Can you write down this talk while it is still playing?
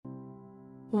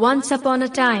Once upon a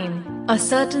time, a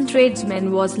certain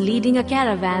tradesman was leading a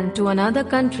caravan to another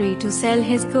country to sell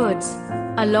his goods.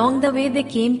 Along the way they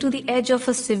came to the edge of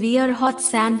a severe hot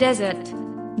sand desert.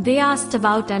 They asked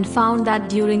about and found that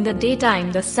during the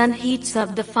daytime the sun heats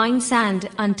up the fine sand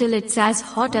until it's as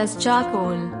hot as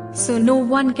charcoal, so no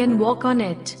one can walk on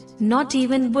it, not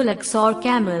even bullocks or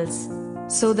camels.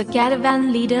 So the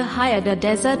caravan leader hired a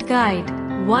desert guide,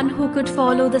 one who could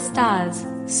follow the stars,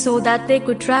 so that they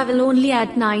could travel only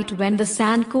at night when the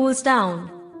sand cools down.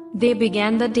 They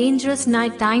began the dangerous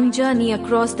nighttime journey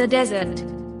across the desert.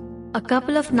 A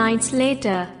couple of nights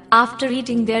later, after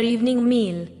eating their evening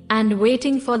meal, and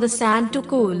waiting for the sand to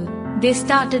cool, they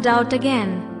started out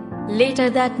again. Later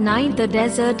that night the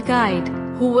desert guide,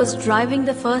 who was driving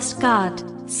the first cart,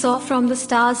 saw from the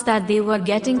stars that they were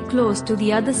getting close to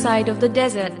the other side of the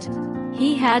desert.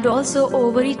 He had also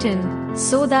overeaten,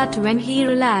 so that when he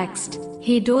relaxed,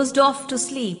 he dozed off to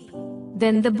sleep.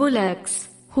 Then the bullocks,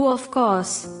 who of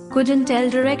course couldn't tell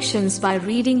directions by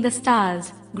reading the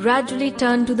stars, gradually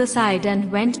turned to the side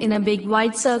and went in a big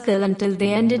wide circle until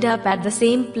they ended up at the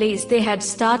same place they had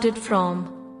started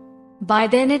from. By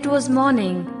then it was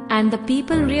morning, and the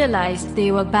people realized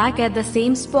they were back at the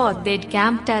same spot they'd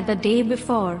camped at the day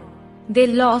before. They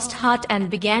lost heart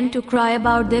and began to cry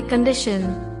about their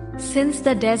condition. Since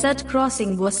the desert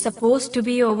crossing was supposed to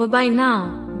be over by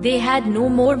now, they had no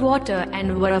more water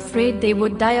and were afraid they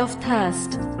would die of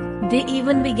thirst. They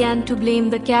even began to blame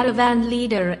the caravan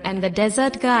leader and the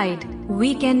desert guide.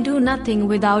 "We can do nothing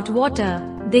without water,"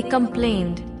 they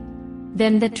complained.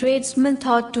 Then the tradesman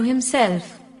thought to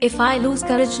himself, "If I lose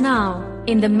courage now,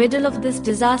 in the middle of this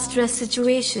disastrous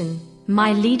situation,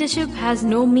 my leadership has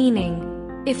no meaning.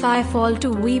 If I fall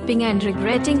to weeping and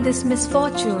regretting this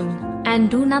misfortune,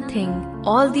 and do nothing,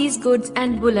 all these goods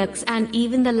and bullocks and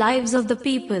even the lives of the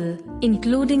people,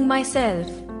 including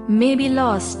myself, may be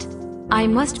lost. I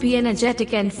must be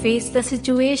energetic and face the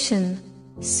situation."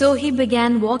 So he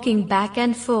began walking back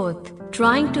and forth,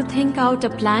 trying to think out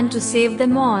a plan to save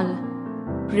them all.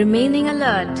 Remaining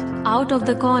alert, out of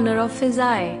the corner of his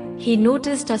eye, he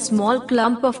noticed a small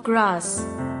clump of grass.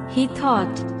 He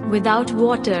thought, without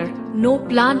water, no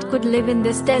plant could live in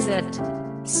this desert.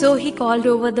 So he called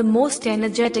over the most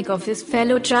energetic of his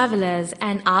fellow travelers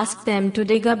and asked them to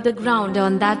dig up the ground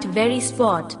on that very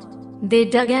spot. They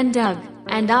dug,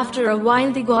 and after a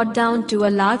while they got down to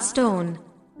a large stone.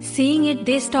 Seeing it,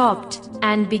 they stopped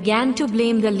and began to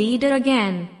blame the leader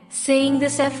again, saying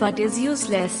this effort is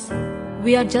useless.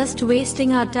 "We are just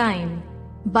wasting our time."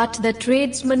 But the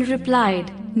tradesman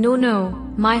replied, No,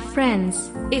 my friends,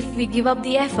 if we give up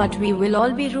the effort we will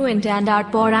all be ruined and our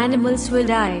poor animals will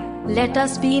die. Let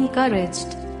us be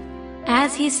encouraged."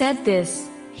 As he said this,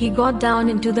 he got down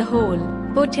into the hole,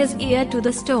 put his ear to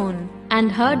the stone,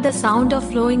 and heard the sound of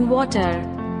flowing water.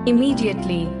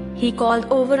 Immediately, he called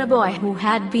over a boy who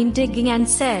had been digging and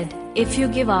said, "If you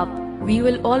give up, we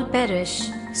will all perish.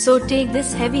 So take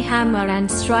this heavy hammer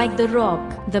and strike the rock."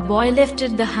 The boy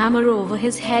lifted the hammer over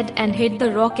his head and hit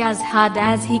the rock as hard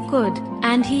as he could,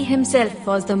 and he himself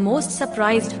was the most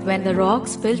surprised when the rock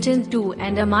split in two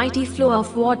and a mighty flow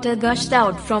of water gushed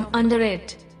out from under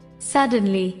it.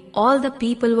 Suddenly, all the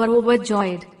people were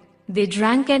overjoyed. They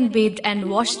drank and bathed and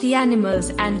washed the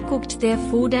animals and cooked their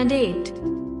food and ate.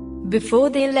 Before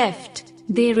they left,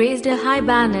 they raised a high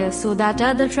banner so that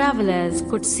other travelers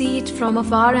could see it from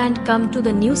afar and come to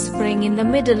the new spring in the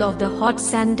middle of the hot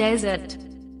sand desert.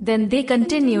 Then they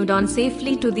continued on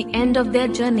safely to the end of their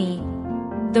journey.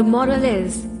 The moral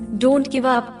is, don't give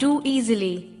up too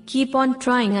easily, keep on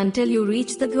trying until you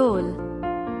reach the goal.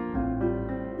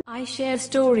 I share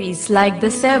stories like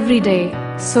this every day,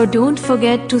 so don't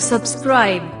forget to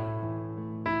subscribe.